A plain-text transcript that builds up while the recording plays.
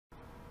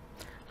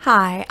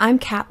Hi, I'm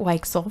Kat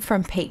Weichsel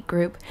from Pate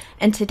Group,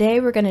 and today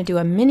we're going to do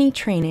a mini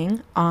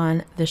training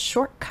on the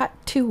shortcut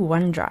to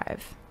OneDrive.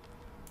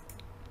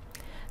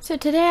 So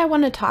today I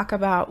want to talk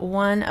about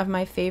one of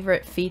my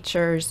favorite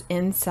features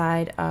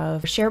inside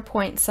of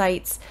SharePoint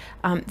sites,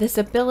 this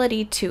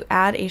ability to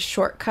add a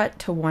shortcut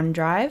to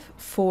OneDrive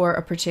for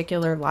a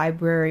particular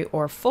library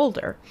or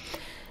folder.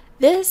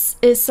 This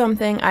is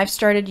something I've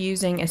started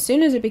using as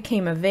soon as it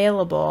became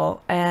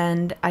available,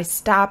 and I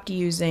stopped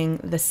using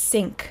the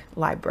sync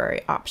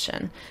library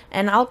option.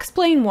 And I'll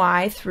explain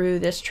why through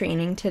this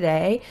training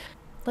today.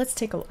 Let's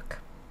take a look.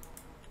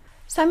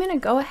 So I'm going to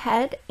go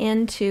ahead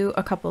into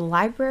a couple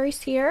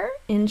libraries here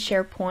in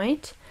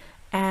SharePoint,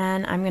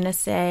 and I'm going to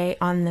say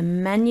on the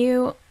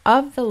menu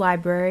of the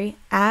library,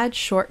 add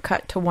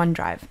shortcut to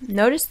OneDrive.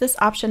 Notice this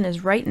option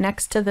is right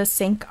next to the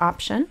sync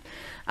option.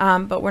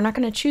 But we're not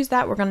going to choose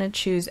that. We're going to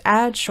choose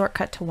add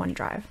shortcut to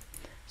OneDrive.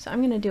 So I'm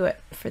going to do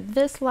it for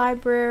this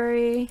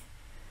library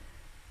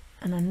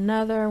and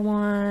another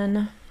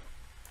one,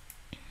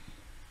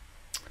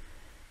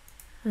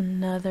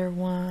 and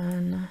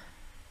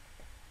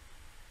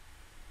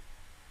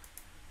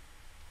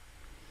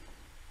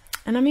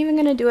I'm even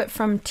going to do it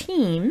from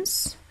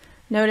Teams.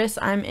 Notice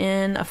I'm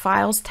in a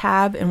Files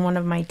tab in one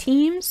of my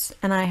teams,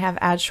 and I have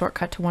add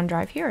shortcut to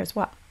OneDrive here as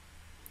well.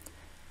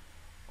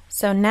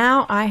 So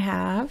now I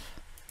have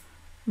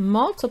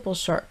multiple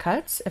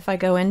shortcuts. If I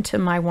go into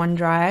my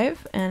OneDrive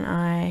and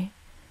I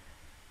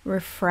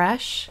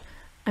refresh,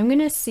 I'm going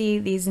to see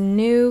these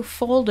new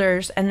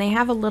folders, and they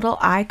have a little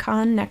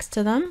icon next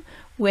to them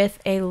with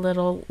a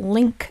little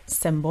link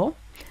symbol.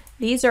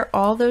 These are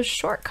all those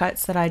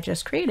shortcuts that I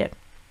just created.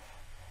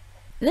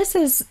 This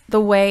is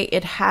the way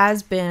it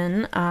has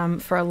been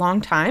for a long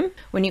time.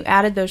 When you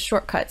added those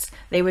shortcuts,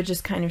 they would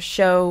just kind of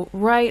show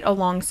right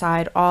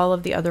alongside all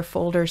of the other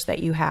folders that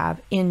you have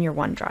in your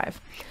OneDrive.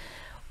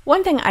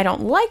 One thing I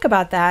don't like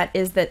about that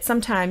is that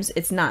sometimes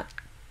it's not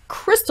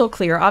crystal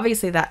clear.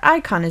 Obviously that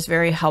icon is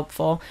very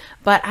helpful,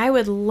 but I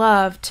would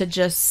love to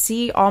just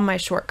see all my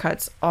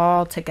shortcuts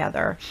all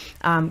together,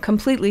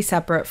 completely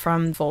separate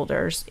from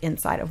folders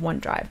inside of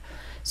OneDrive.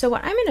 So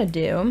what I'm going to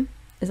do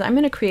is I'm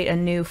going to create a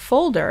new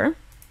folder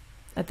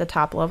at the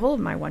top level of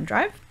my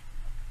OneDrive,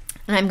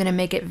 and I'm going to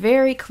make it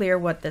very clear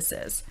what this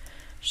is.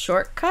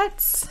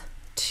 Shortcuts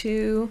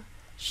to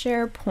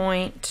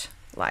SharePoint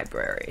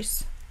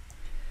libraries.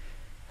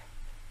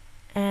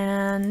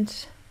 And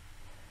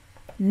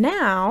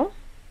now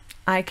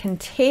I can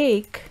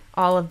take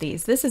all of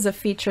these. This is a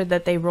feature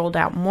that they rolled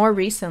out more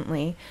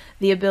recently,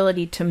 the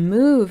ability to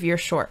move your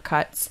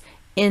shortcuts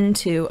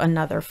into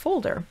another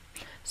folder.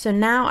 So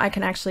now I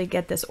can actually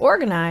get this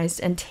organized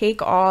and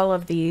take all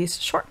of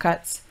these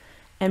shortcuts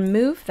and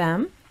move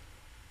them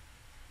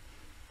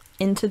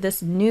into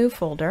this new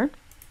folder.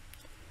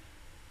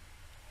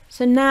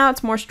 So now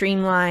it's more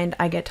streamlined.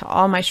 I get to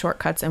all my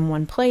shortcuts in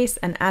one place,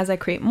 and as I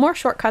create more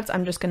shortcuts,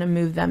 I'm just going to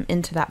move them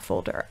into that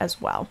folder as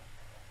well.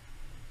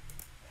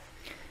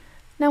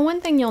 Now,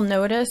 one thing you'll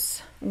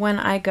notice when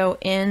I go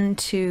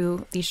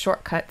into these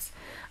shortcuts,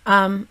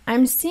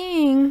 I'm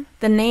seeing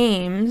the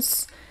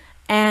names.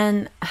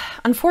 And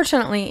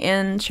unfortunately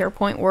in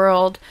SharePoint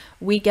world,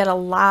 we get a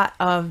lot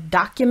of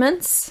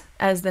documents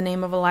as the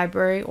name of a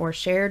library, or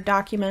shared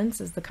documents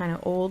is the kind of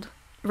old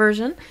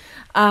version.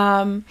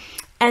 And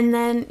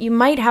then you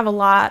might have a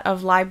lot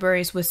of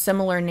libraries with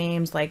similar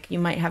names, like you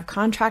might have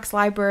contracts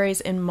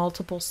libraries in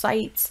multiple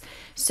sites.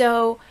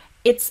 So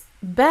it's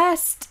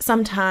best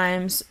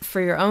sometimes,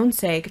 for your own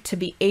sake, to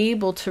be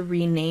able to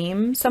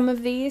rename some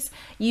of these.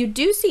 You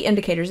do see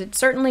indicators. It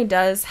certainly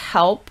does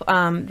help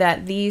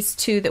that these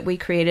two that we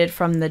created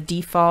from the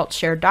default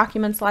shared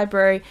documents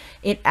library,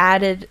 it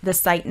added the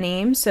site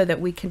name so that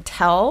we can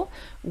tell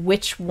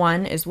which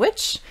one is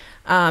which.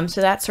 So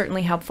that's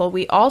certainly helpful.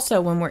 We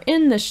also, when we're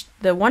in the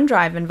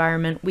OneDrive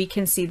environment, we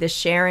can see the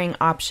sharing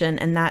option,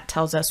 and that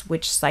tells us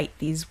which site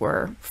these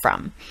were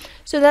from.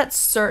 So that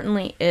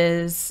certainly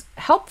is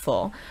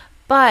helpful.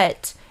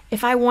 But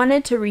if I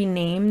wanted to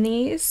rename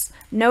these,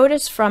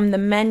 notice from the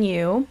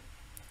menu,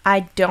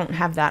 I don't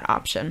have that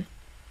option.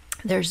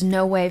 There's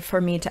no way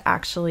for me to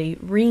actually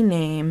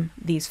rename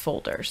these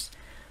folders.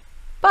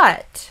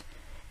 But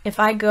if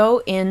I go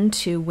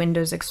into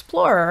Windows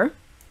Explorer,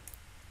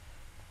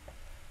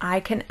 I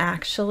can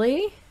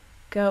actually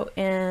go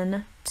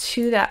in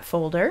to that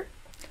folder,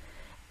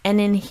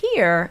 and in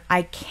here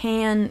I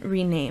can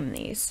rename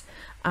these.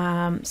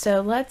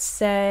 So let's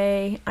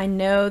say I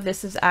know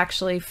this is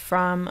actually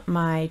from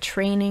my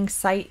training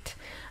site.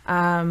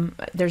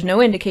 There's no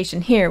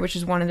indication here, which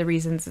is one of the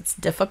reasons it's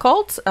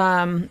difficult.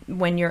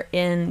 When you're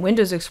in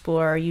Windows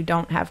Explorer, you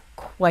don't have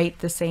quite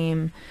the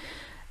same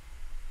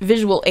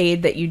visual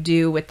aid that you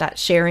do with that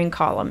sharing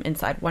column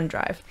inside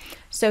OneDrive.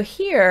 So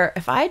here,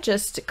 if I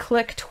just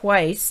click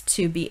twice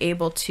to be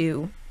able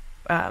to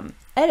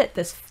edit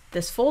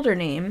this folder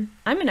name,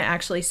 I'm going to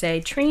actually say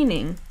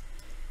training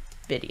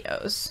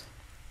videos,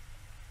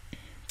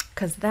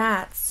 because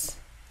that's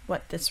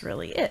what this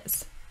really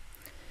is.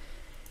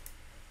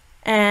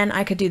 And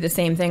I could do the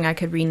same thing. I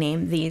could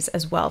rename these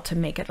as well to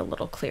make it a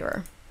little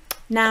clearer.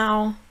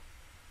 Now,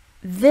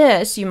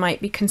 this, you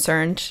might be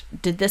concerned,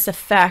 did this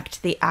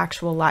affect the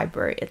actual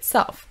library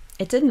itself?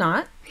 It did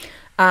not.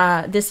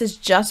 This is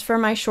just for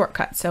my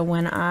shortcut. So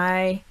when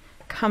I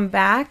come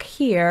back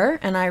here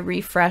and I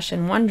refresh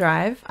in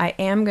OneDrive, I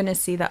am going to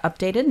see the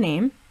updated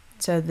name.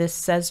 So this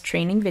says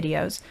training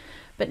videos.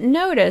 But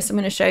notice, I'm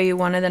going to show you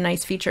one of the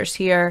nice features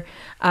here.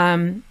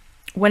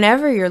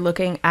 Whenever you're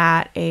looking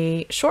at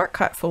a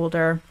shortcut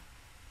folder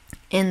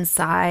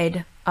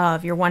inside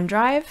of your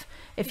OneDrive,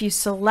 if you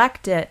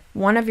select it,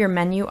 one of your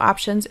menu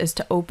options is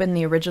to open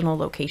the original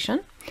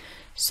location.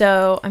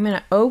 So I'm going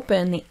to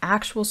open the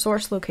actual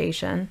source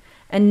location,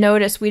 and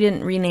notice we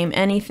didn't rename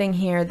anything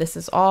here. This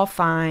is all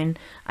fine.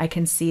 I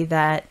can see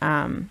that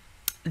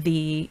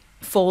the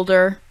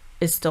folder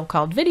is still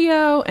called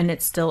video and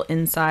it's still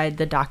inside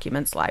the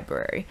documents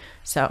library.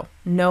 So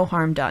no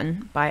harm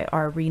done by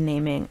our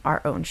renaming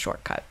our own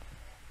shortcut.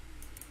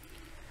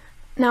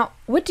 Now,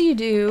 what do you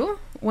do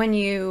when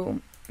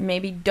you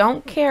maybe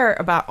don't care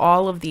about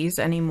all of these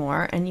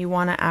anymore and you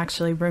want to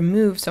actually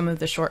remove some of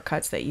the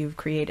shortcuts that you've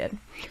created?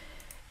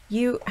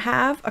 You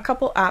have a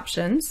couple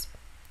options.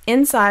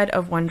 Inside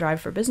of OneDrive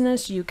for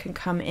Business, you can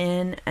come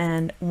in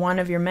and one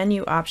of your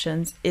menu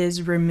options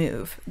is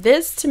remove.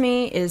 This to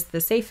me is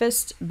the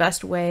safest,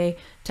 best way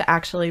to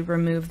actually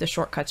remove the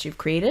shortcuts you've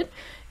created.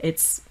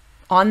 It's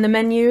on the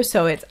menu,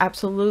 so it's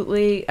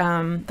absolutely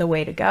the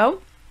way to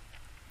go.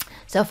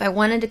 So if I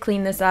wanted to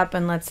clean this up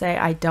and let's say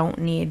I don't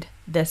need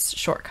this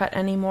shortcut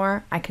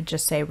anymore, I could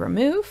just say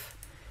remove.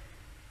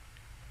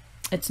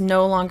 It's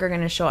no longer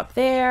going to show up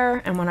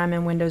there, and when I'm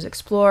in Windows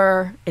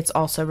Explorer, it's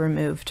also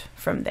removed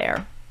from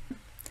there.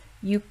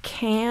 You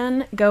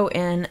can go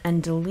in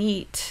and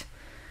delete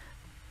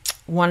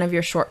one of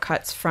your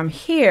shortcuts from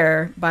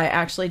here by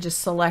actually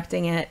just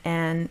selecting it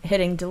and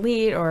hitting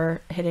delete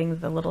or hitting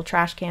the little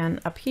trash can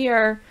up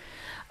here.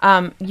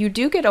 You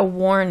do get a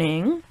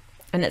warning,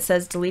 and it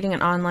says deleting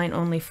an online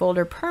only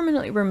folder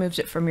permanently removes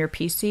it from your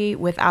PC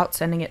without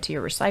sending it to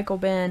your recycle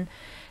bin.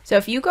 So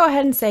if you go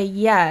ahead and say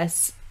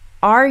yes,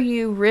 are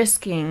you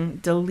risking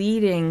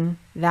deleting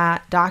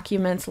that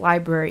documents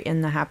library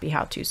in the Happy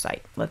How To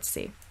site? Let's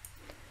see.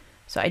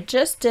 So I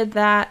just did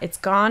that. It's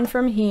gone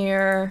from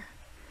here.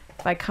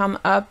 If I come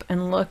up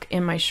and look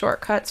in my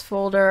shortcuts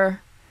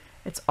folder,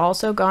 it's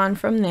also gone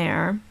from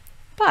there.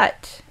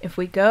 But if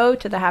we go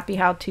to the Happy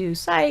How To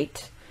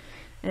site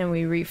and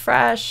we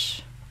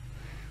refresh,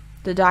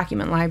 the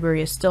document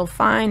library is still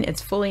fine.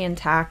 It's fully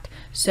intact.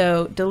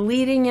 So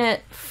deleting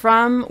it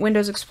from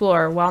Windows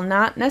Explorer, while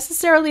not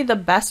necessarily the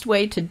best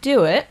way to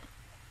do it,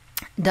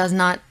 does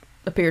not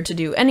appear to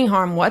do any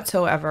harm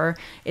whatsoever.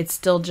 It's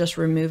still just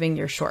removing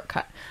your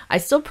shortcut. I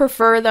still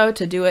prefer though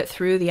to do it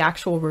through the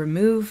actual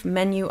remove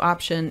menu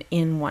option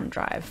in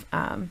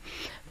OneDrive,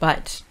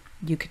 but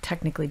you could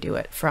technically do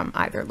it from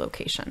either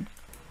location.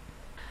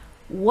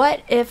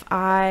 What if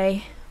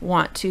I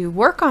want to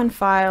work on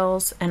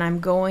files and I'm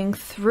going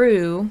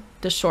through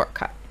the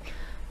shortcut?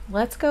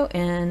 Let's go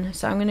in.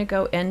 So I'm going to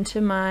go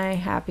into my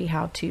Happy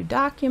How To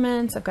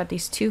documents. I've got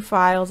these two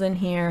files in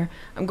here.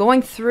 I'm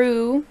going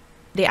through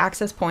the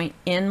access point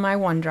in my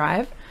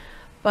OneDrive,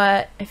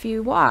 but if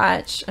you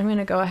watch, I'm going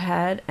to go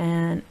ahead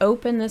and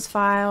open this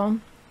file.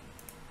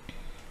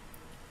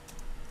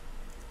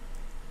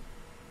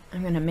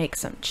 I'm going to make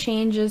some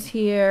changes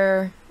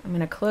here. I'm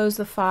going to close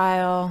the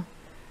file,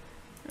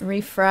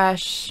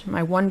 refresh.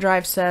 My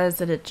OneDrive says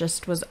that it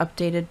just was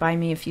updated by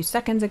me a few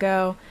seconds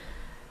ago.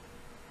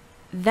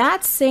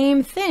 That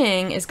same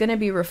thing is going to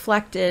be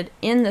reflected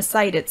in the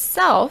site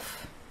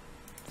itself.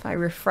 If I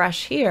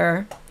refresh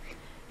here,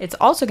 it's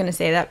also going to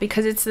say that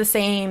because it's the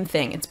same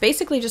thing. It's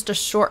basically just a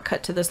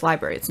shortcut to this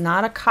library. It's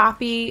not a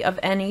copy of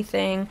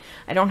anything.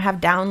 I don't have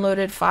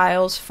downloaded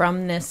files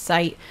from this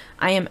site.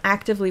 I am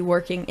actively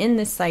working in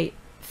this site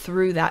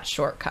through that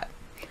shortcut.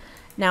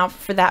 Now,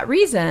 for that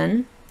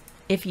reason,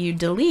 if you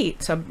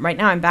delete, so right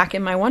now I'm back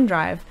in my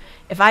OneDrive,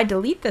 if I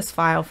delete this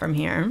file from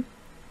here,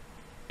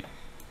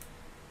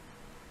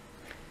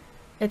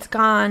 it's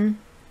gone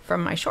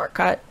from my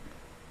shortcut.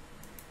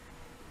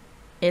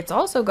 It's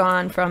also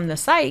gone from the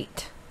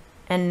site,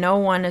 and no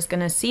one is going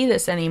to see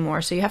this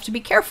anymore. So you have to be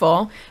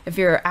careful if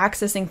you're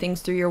accessing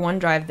things through your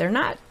OneDrive. They're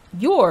not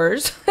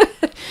yours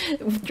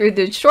through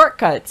the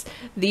shortcuts.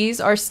 These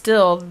are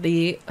still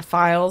the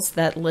files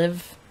that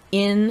live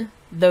in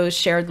those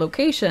shared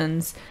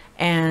locations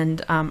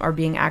and are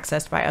being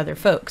accessed by other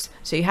folks.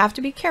 So you have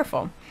to be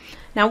careful.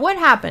 Now what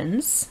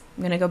happens,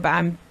 I'm going to go back,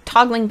 I'm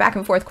toggling back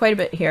and forth quite a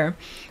bit here.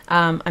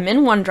 I'm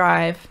in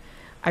OneDrive.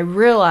 I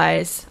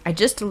realize I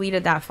just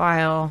deleted that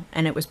file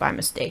and it was by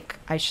mistake.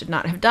 I should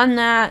not have done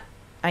that.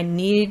 I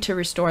need to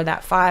restore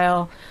that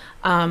file.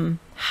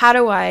 How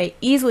do I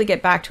easily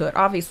get back to it?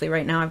 Obviously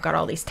right now I've got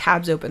all these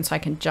tabs open so I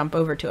can jump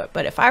over to it.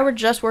 But if I were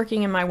just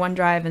working in my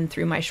OneDrive and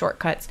through my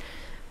shortcuts,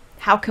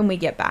 how can we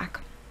get back?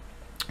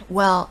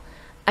 Well,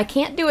 I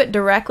can't do it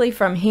directly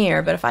from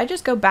here, but if I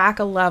just go back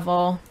a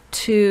level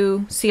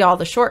to see all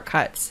the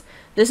shortcuts,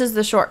 this is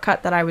the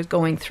shortcut that I was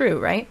going through,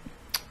 right?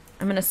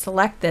 I'm going to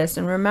select this,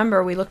 and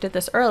remember we looked at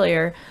this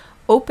earlier.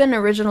 Open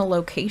original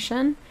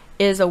location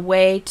is a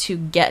way to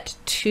get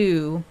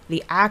to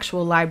the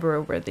actual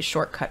library where the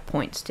shortcut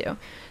points to.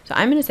 So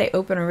I'm going to say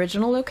open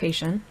original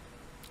location,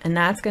 and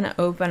that's going to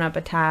open up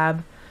a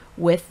tab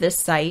with this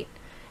site.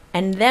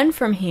 And then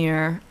from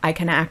here, I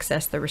can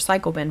access the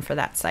recycle bin for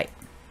that site.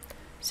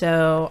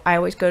 So I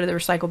always go to the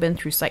recycle bin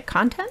through site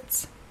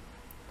contents.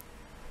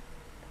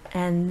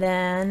 And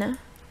then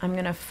I'm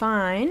going to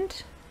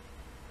find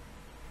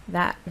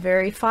that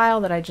very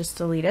file that I just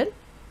deleted,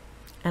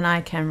 and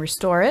I can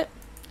restore it.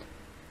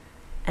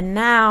 And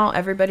now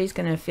everybody's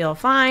going to feel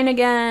fine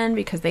again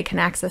because they can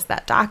access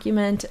that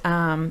document.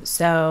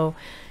 So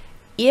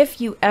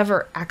if you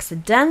ever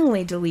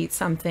accidentally delete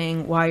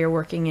something while you're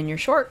working in your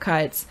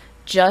shortcuts,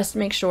 just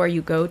make sure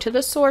you go to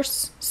the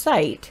source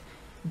site,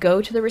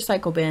 go to the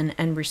recycle bin,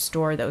 and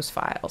restore those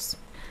files.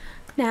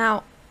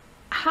 Now,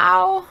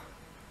 how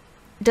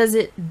does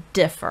it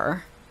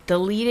differ?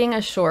 Deleting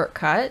a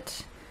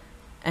shortcut,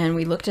 and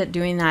we looked at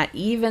doing that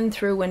even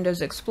through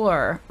Windows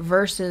Explorer,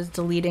 versus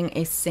deleting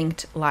a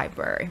synced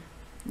library.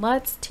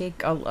 Let's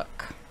take a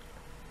look.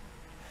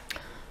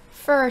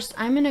 First,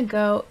 I'm going to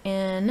go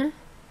in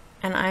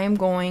and I am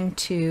going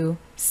to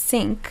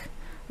sync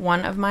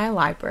one of my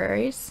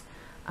libraries.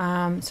 So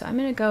I'm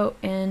going to go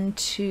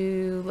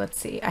into, let's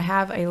see, I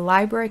have a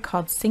library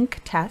called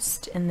Sync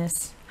Test in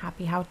this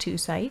Happy How-To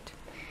site.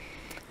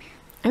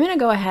 I'm going to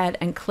go ahead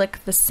and click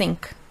the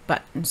sync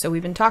button. So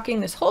we've been talking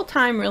this whole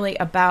time really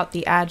about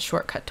the add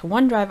shortcut to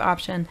OneDrive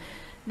option.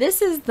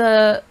 This is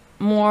the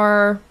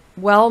more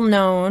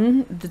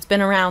well-known, that's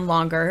been around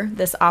longer,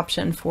 this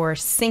option for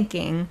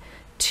syncing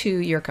to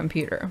your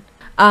computer.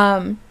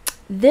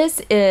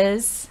 This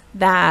is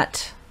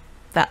that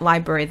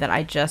library that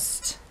I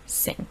just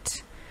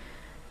synced.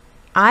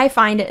 I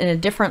find it in a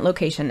different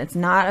location. It's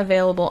not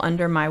available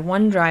under my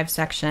OneDrive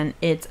section.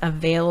 It's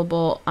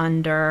available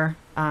under,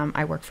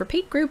 I work for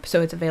Pate Group,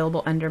 so it's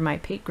available under my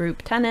Pate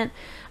Group tenant,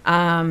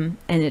 and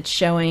it's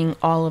showing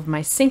all of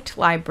my synced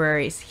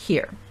libraries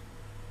here.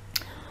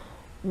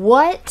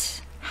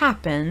 What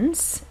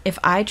happens if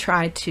I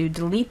try to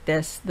delete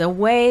this the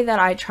way that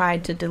I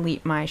tried to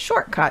delete my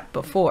shortcut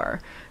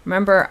before?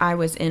 Remember, I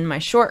was in my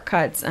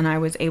shortcuts and I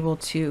was able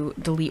to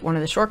delete one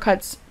of the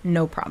shortcuts,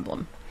 no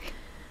problem.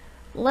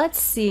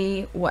 Let's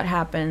see what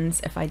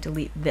happens if I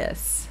delete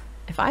this.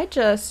 If I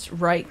just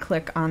right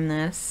click on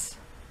this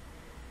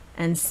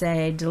and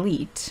say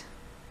delete,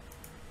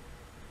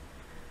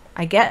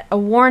 I get a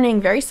warning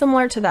very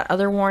similar to that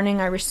other warning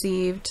I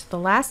received the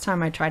last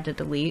time I tried to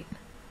delete.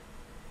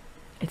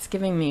 It's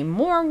giving me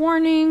more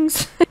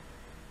warnings.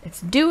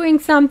 It's doing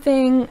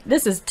something.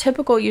 This is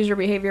typical user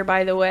behavior,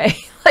 by the way.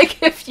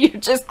 Like if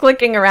you're just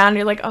clicking around,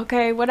 you're like,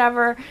 okay,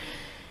 whatever.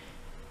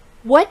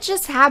 What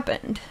just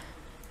happened?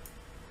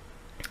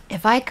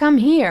 If I come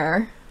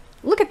here,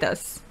 look at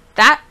this.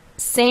 That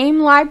same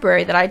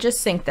library that I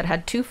just synced that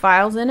had 2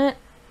 files in it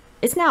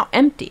is now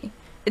empty.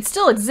 It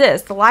still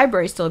exists, the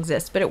library still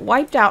exists, but it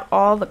wiped out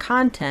all the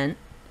content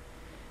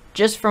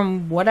just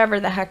from whatever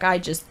the heck I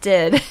just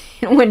did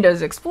in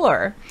Windows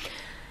Explorer.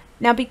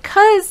 Now,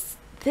 because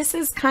this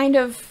is kind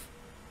of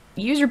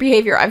user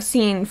behavior I've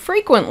seen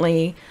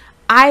frequently,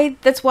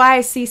 that's why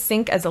I see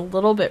sync as a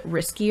little bit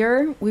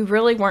riskier. We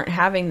really weren't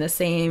having the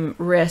same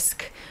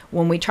risk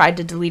when we tried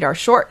to delete our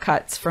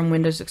shortcuts from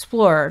Windows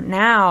Explorer.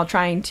 Now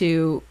trying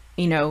to,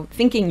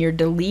 thinking you're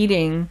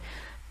deleting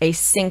a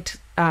synced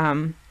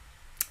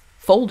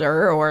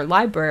folder or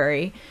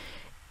library,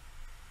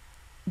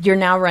 you're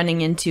now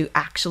running into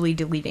actually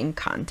deleting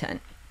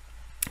content.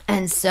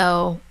 And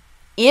so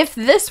if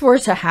this were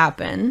to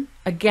happen,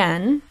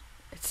 again,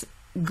 it's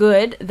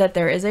good that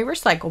there is a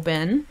recycle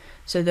bin.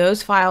 So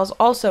those files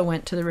also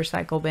went to the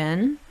recycle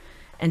bin.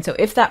 And so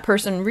if that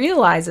person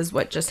realizes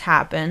what just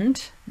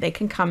happened, they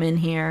can come in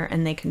here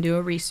and they can do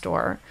a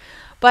restore.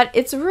 But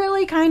it's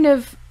really kind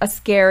of a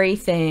scary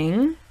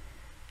thing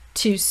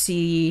to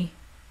see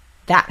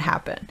that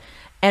happen.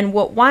 And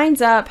what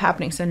winds up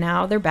happening, so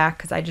now they're back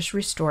because I just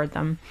restored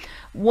them.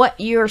 What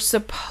you're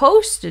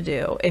supposed to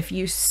do if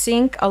you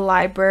sync a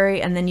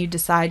library and then you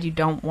decide you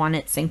don't want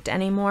it synced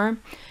anymore,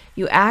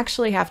 you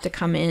actually have to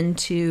come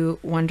into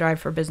OneDrive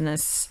for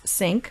Business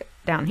Sync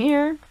down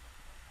here,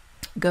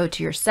 go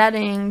to your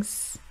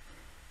settings,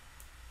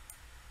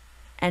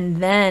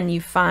 and then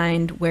you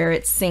find where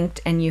it's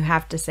synced and you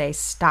have to say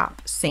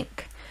stop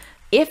sync.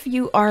 If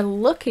you are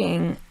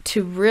looking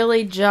to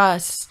really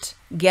just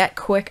get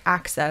quick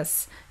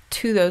access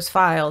to those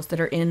files that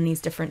are in these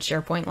different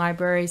SharePoint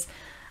libraries,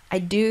 I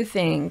do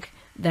think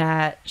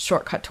that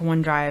shortcut to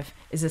OneDrive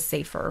is a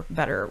safer,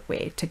 better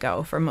way to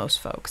go for most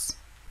folks.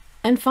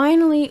 And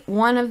finally,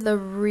 one of the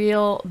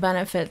real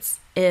benefits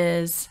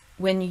is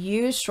when you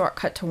use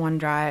shortcut to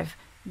OneDrive,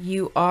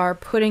 you are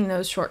putting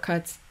those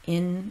shortcuts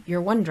in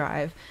your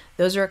OneDrive.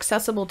 Those are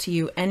accessible to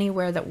you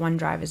anywhere that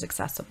OneDrive is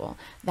accessible.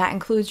 That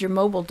includes your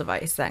mobile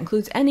device. That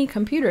includes any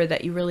computer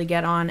that you really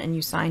get on and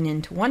you sign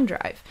into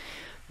OneDrive.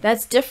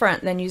 That's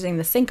different than using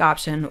the sync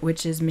option,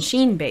 which is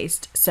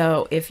machine-based.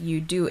 So if you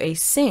do a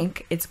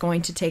sync, it's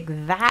going to take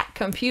that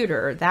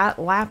computer, that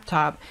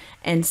laptop,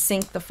 and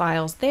sync the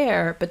files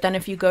there. But then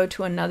if you go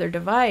to another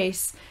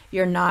device,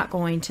 you're not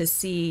going to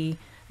see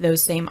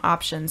those same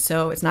options.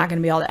 So it's not going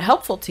to be all that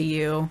helpful to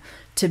you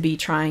to be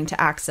trying to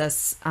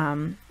access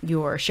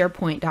your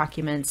SharePoint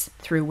documents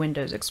through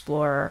Windows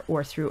Explorer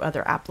or through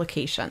other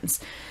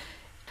applications.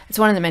 It's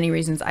one of the many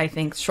reasons I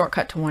think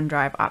shortcut to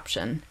OneDrive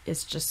option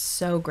is just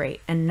so great.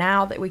 And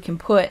now that we can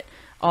put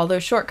all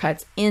those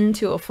shortcuts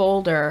into a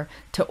folder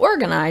to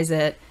organize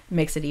it,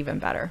 makes it even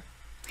better.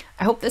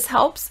 I hope this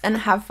helps and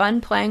have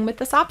fun playing with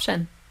this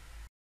option.